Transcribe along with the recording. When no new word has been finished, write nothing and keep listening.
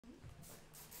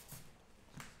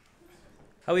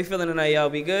How we feeling tonight, y'all?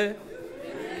 We good?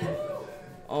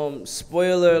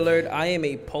 Spoiler alert, I am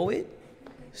a poet,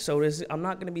 so I'm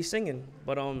not gonna be singing,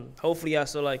 but hopefully y'all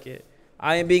still like it.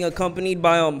 I am being accompanied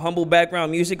by humble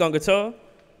background music on guitar.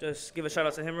 Just give a shout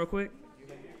out to him real quick.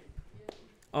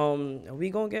 We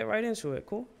gonna get right into it.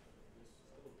 Cool.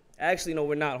 Actually, no,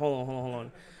 we're not.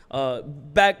 Hold on.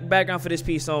 Background for this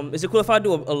piece. Is it cool if I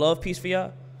do a love piece for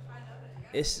y'all?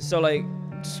 It's so like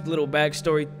just a little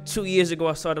backstory. 2 years ago,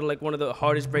 I started like one of the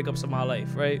hardest breakups of my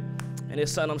life, right? And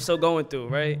it's something I'm still going through,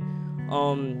 right?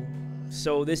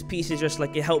 So this piece is just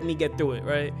like it helped me get through it,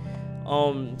 right?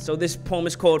 So this poem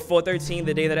is called 413,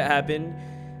 the day that it happened,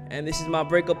 and this is my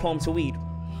breakup poem to weed.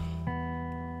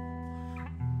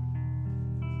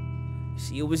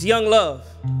 See, it was young love,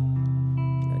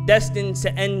 destined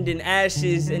to end in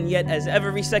ashes, and yet as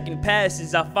every second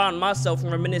passes, I find myself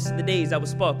reminiscing the days our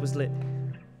spark was lit.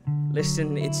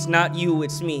 Listen, it's not you,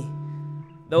 it's me.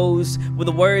 Those were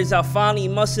the words I finally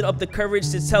mustered up the courage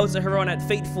to tell to her on that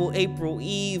fateful April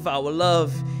Eve. Our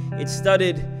love, it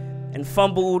stuttered and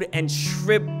fumbled and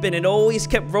tripped, and it always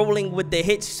kept rolling with the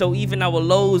hits, so even our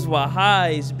lows were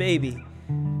highs, baby.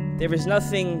 There is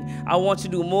nothing I want to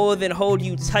do more than hold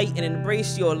you tight and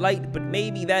embrace your light, but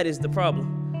maybe that is the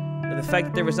problem. The fact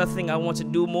that there is nothing I want to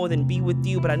do more than be with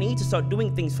you, but I need to start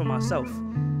doing things for myself.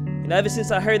 And ever since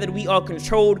I heard that we are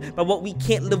controlled by what we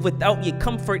can't live without your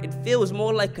comfort, it feels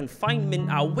more like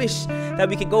confinement. I wish that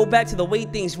we could go back to the way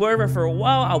things were, and for a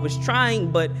while I was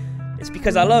trying, but it's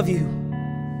because I love you.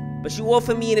 But you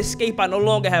offer me an escape I no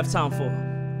longer have time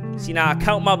for. See, now I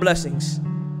count my blessings,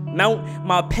 mount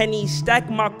my pennies, stack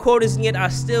my quarters, and yet I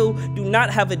still do not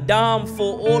have a dime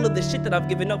for all of the shit that I've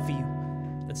given up for you.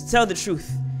 But to tell the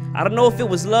truth, I don't know if it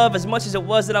was love as much as it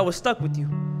was that I was stuck with you.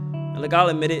 And like, I'll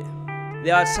admit it,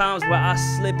 there are times where I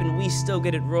slip and we still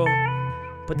get it raw.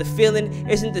 But the feeling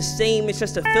isn't the same, it's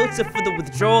just a filter for the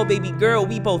withdrawal, baby girl,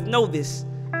 we both know this.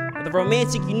 The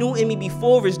romantic you knew in me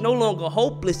before is no longer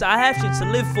hopeless. I have shit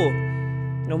to live for.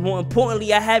 You know, more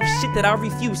importantly, I have shit that I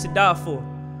refuse to die for.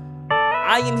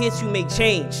 I am here to make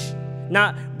change,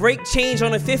 not break change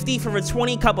on a 50 for a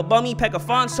 20, cop a bummy, pack a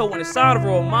Fonso on the side of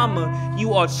roll. Mama,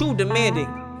 you are too demanding.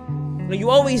 You know, you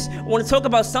always want to talk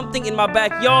about something in my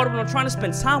backyard when I'm trying to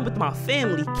spend time with my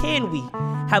family. Can we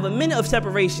have a minute of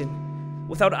separation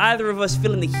without either of us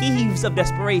feeling the heaves of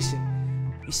desperation?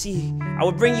 You see, I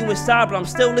would bring you inside, but I'm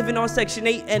still living on Section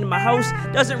 8, and my house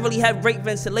doesn't really have great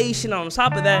ventilation. On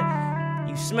top of that,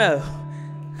 you smell.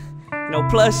 You know,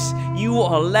 plus, you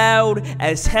are loud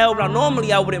as hell. Now,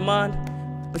 normally I wouldn't mind,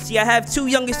 but see, I have two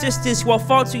younger sisters who are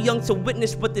far too young to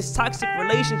witness what this toxic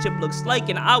relationship looks like,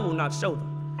 and I will not show them.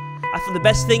 I feel the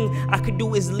best thing I could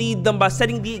do is lead them by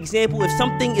setting the example. If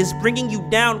something is bringing you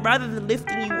down, rather than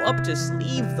lifting you up, just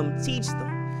leave them, teach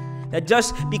them. That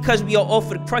just because we are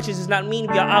offered crutches does not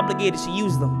mean we are obligated to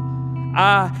use them.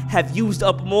 I have used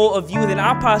up more of you than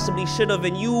I possibly should have,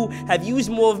 and you have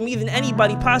used more of me than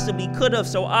anybody possibly could have,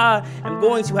 so I am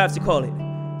going to have to call it.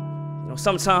 You know,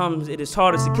 sometimes it is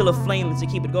harder to kill a flame than to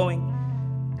keep it going.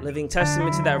 Living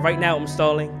testament to that right now, I'm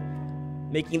stalling,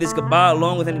 making this goodbye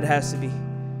longer than it has to be.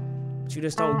 But you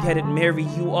just don't get it, Mary,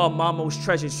 you are my most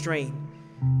treasured strain.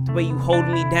 The way you hold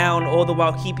me down, all the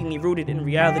while keeping me rooted in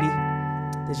reality.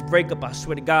 This breakup, I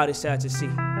swear to God, is sad to see.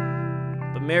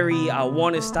 But Mary, I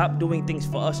want to stop doing things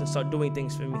for us and start doing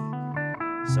things for me.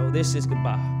 So this is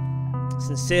goodbye.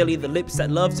 Sincerely, the lips that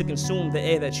love to consume the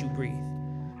air that you breathe.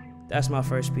 That's my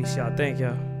first piece, y'all. Thank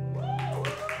y'all.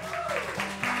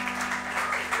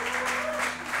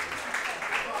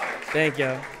 Thank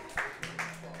y'all.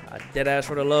 I dead ass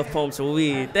for the love poem to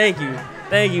weed. Thank you.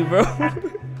 Thank you, bro.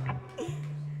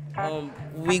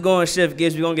 We going to shift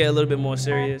gears. We gonna get a little bit more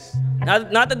serious.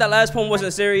 Not that last poem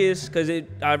wasn't serious, cause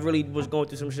I really was going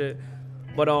through some shit.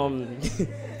 But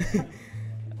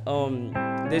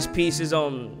this piece is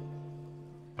from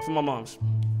my mom's.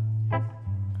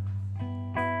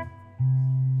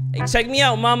 Hey, check me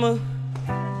out, mama.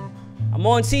 I'm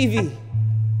on TV.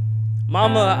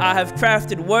 Mama, I have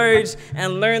crafted words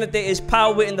and learned that there is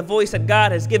power in the voice that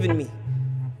God has given me.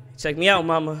 Check me out,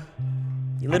 mama.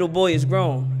 Your little boy is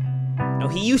grown. Now,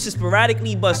 he used to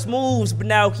sporadically bust moves, but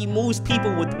now he moves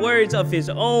people with words of his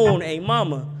own. Hey,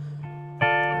 mama,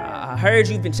 I heard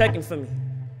you've been checking for me.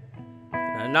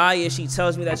 Now, Naya, she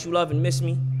tells me that you love and miss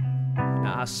me.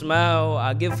 Now, I smile,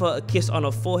 I give her a kiss on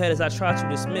her forehead as I try to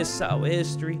dismiss our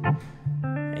history.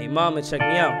 Hey, mama, check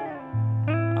me out.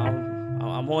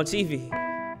 I'm on TV.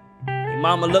 Hey,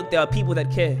 mama, look, there are people that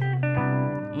care.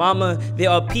 Mama, there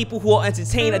are people who are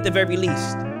entertained at the very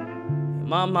least. Hey,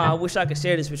 mama, I wish I could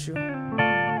share this with you.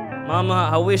 Mama,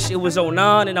 I wish it was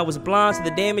 '09 and I was blind to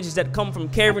the damages that come from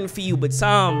caring for you, but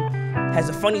time has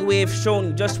a funny way of showing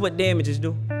you just what damages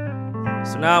do.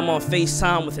 So now I'm on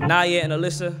FaceTime with Anaya and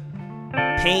Alyssa,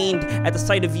 pained at the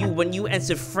sight of you when you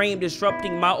enter frame,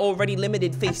 disrupting my already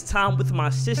limited FaceTime with my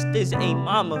sisters. Hey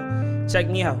mama, check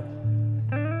me out.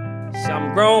 So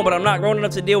I'm grown, but I'm not grown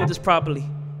enough to deal with this properly.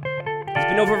 It's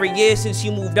been over a year since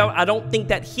you moved out. I don't think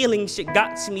that healing shit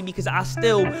got to me because I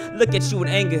still look at you with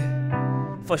anger,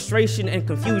 frustration, and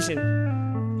confusion.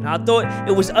 And I thought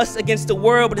it was us against the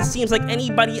world, but it seems like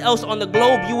anybody else on the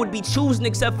globe you would be choosing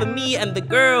except for me and the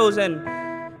girls, and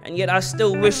yet I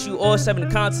still wish you all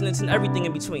 7 continents and everything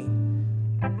in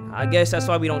between. I guess that's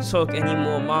why we don't talk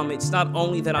anymore, Mama. It's not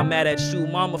only that I'm mad at you,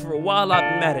 Mama. For a while I've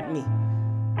been mad at me.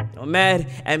 I'm mad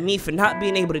at me for not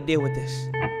being able to deal with this.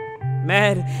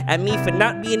 Mad at me for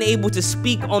not being able to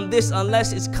speak on this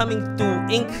unless it's coming through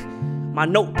ink, my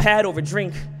notepad, or a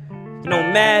drink. You know,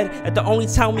 mad at the only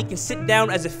time we can sit down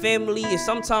as a family is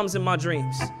sometimes in my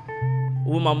dreams,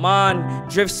 when my mind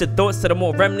drifts to thoughts that are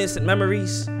more reminiscent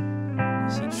memories.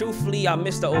 See, truthfully, I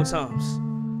miss the old times.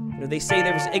 You know, they say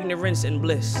there is ignorance and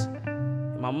bliss.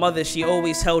 And my mother, she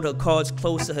always held her cards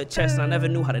close to her chest, and I never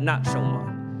knew how to not show mine.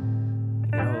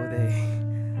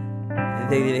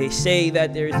 You know, they say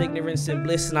that there is ignorance and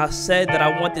bliss, and I said that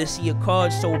I wanted to see a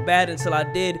card so bad until I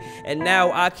did, and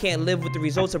now I can't live with the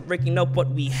results of breaking up what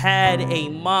we had. A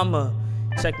mama,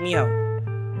 check me out.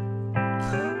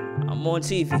 I'm on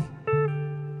TV,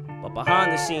 but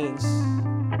behind the scenes,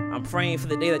 I'm praying for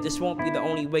the day that this won't be the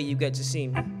only way you get to see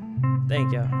me.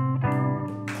 Thank y'all.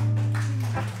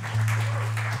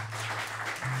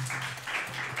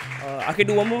 I could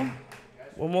do one more?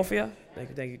 One more for y'all? Thank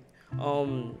you, thank you.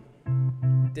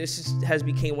 This has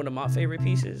become one of my favorite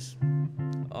pieces.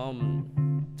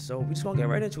 So we just gonna get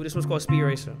right into it. This one's called Speed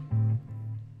Racer.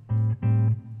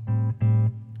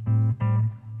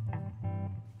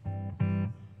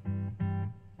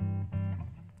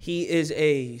 He is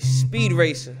a speed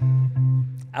racer,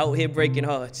 out here breaking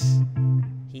hearts.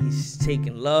 He's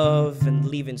taking love and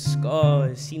leaving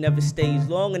scars. He never stays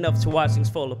long enough to watch things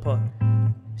fall apart.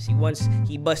 See, once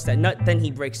he busts that nut, then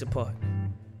he breaks apart.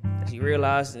 As he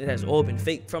realized it has all been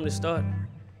fake from the start.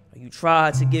 You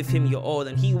tried to give him your all,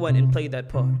 then he went and played that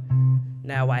part.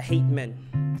 Now I hate men,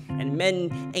 and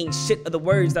men ain't shit of the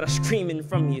words that are screaming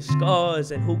from your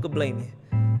scars, and who could blame you?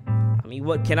 I mean,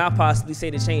 what can I possibly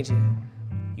say to change it?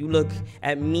 You look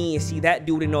at me and see that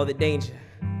dude in all the danger.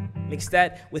 Mix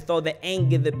that with all the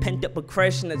anger, the pent-up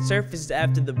aggression that surfaced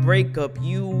after the breakup.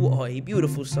 You are a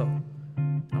beautiful soul.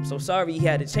 I'm so sorry he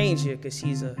had to change you, cause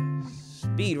he's a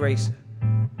speed racer.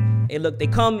 Hey look, they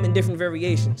come in different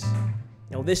variations.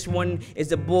 Now this one is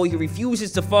the boy who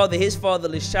refuses to father his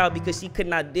fatherless child because he could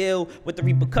not deal with the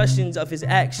repercussions of his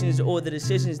actions or the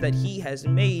decisions that he has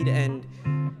made, and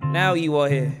now you are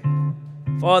here,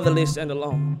 fatherless and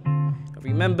alone.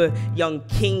 Remember, young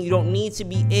king, you don't need to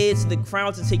be heir to the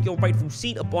crown to take your rightful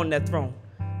seat upon that throne.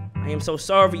 I am so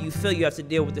sorry you feel you have to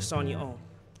deal with this on your own.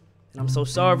 And I'm so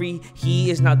sorry he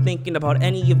is not thinking about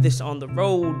any of this on the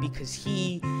road because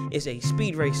he is a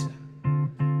speed racer.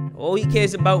 All he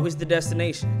cares about is the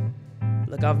destination.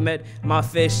 Look, I've met my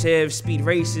fair share of speed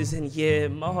racers, and yeah,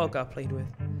 my heart got played with.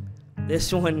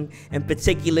 This one in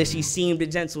particular, she seemed a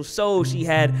gentle soul. She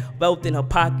had wealth in her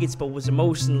pockets but was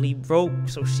emotionally broke,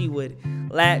 so she would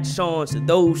latch on to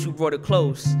those who brought her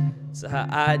close to her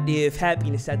idea of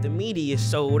happiness that the media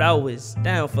sold. I was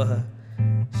down for her.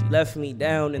 She left me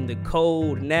down in the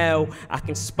cold. Now I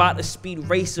can spot a speed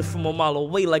racer from a mile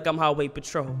away like I'm highway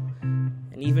patrol.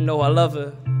 And even though I love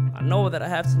her, I know that I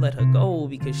have to let her go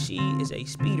because she is a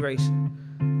speed racer.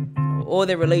 All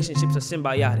their relationships are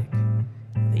symbiotic.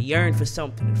 They yearn for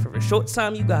something, and for a short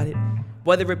time you got it.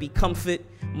 Whether it be comfort,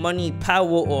 money, power,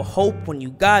 or hope, when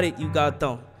you got it, you got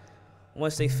them.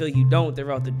 Once they feel you don't,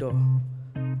 they're out the door.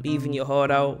 Leaving your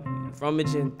heart out,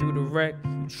 rummaging through the wreck.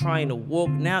 You're trying to walk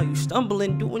now, you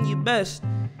stumbling, doing your best.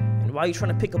 And while you're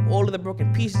trying to pick up all of the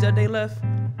broken pieces that they left,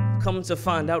 come to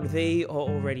find out they are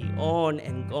already on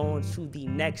and gone to the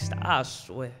next. I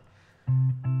swear,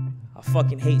 I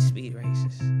fucking hate speed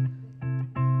races.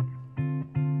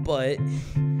 But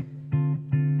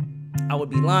I would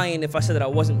be lying if I said that I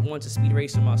wasn't once a speed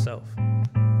racer myself.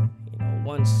 You know,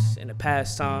 once in a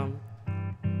past time.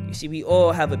 You see, we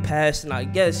all have a past, and I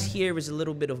guess here is a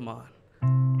little bit of mine.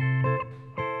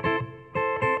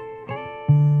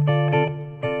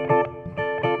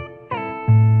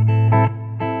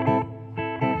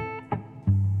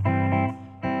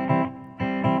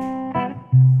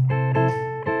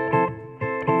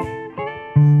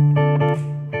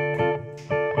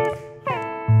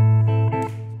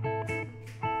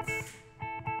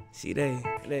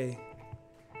 See,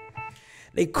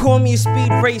 they call me a speed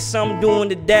racer, I'm doing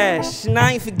the dash. And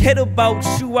I ain't forget about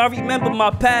you, I remember my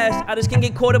past. I just can't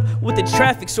get caught up with the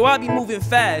traffic, so I be moving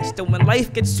fast. And when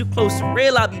life gets too close to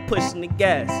real, I be pushing the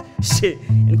gas. Shit,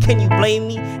 and can you blame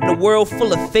me? In a world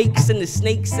full of fakes and the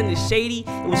snakes and the shady.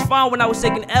 It was fine when I was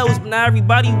taking L's, but now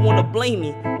everybody wanna blame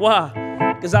me. Why?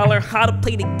 Cause I learned how to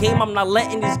play the game, I'm not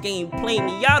letting this game play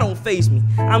me. Y'all don't faze me,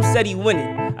 I'm steady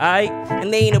winning, alright?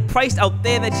 And there ain't a price out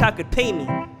there that y'all could pay me.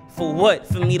 For what?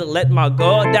 For me to let my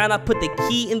guard down? I put the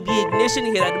key in the ignition,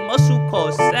 hear that muscle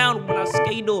cause sound when I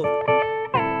skate off.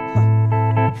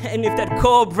 And if that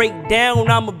car break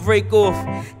down, I'ma break off.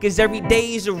 Cause every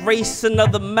day is a race,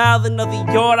 another mile,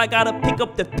 another yard. I gotta pick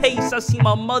up the pace. I see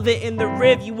my mother in the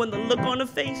rearview and the look on her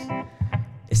face.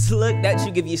 It's the look that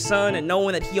you give your son, and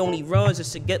knowing that he only runs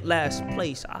just to get last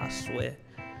place. I swear,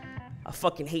 I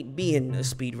fucking hate being a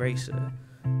speed racer.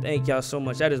 Thank y'all so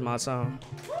much. That is my song.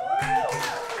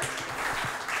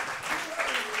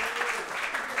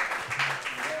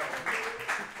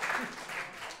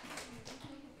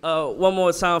 One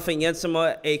more time for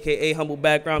Jensima, aka Humble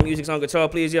Background Music's on guitar,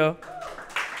 please, y'all.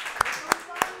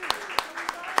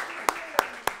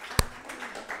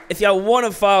 If y'all want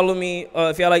to follow me,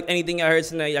 if y'all like anything I heard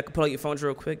tonight, y'all can pull out your phones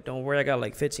real quick. Don't worry, I got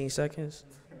like 15 seconds.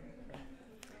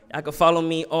 Y'all can follow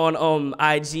me on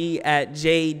IG at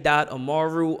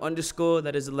j.amaru_.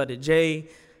 That is the letter J.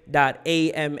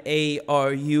 .amaru_.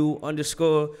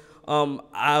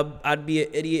 I'd be an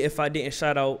idiot if I didn't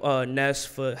shout out NESS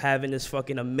for having this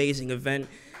fucking amazing event.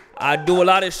 I do a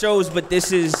lot of shows, but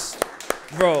this is,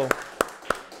 bro,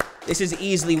 this is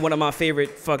easily one of my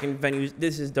favorite fucking venues.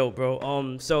 This is dope,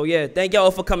 bro. So yeah, thank y'all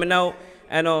for coming out,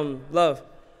 and love.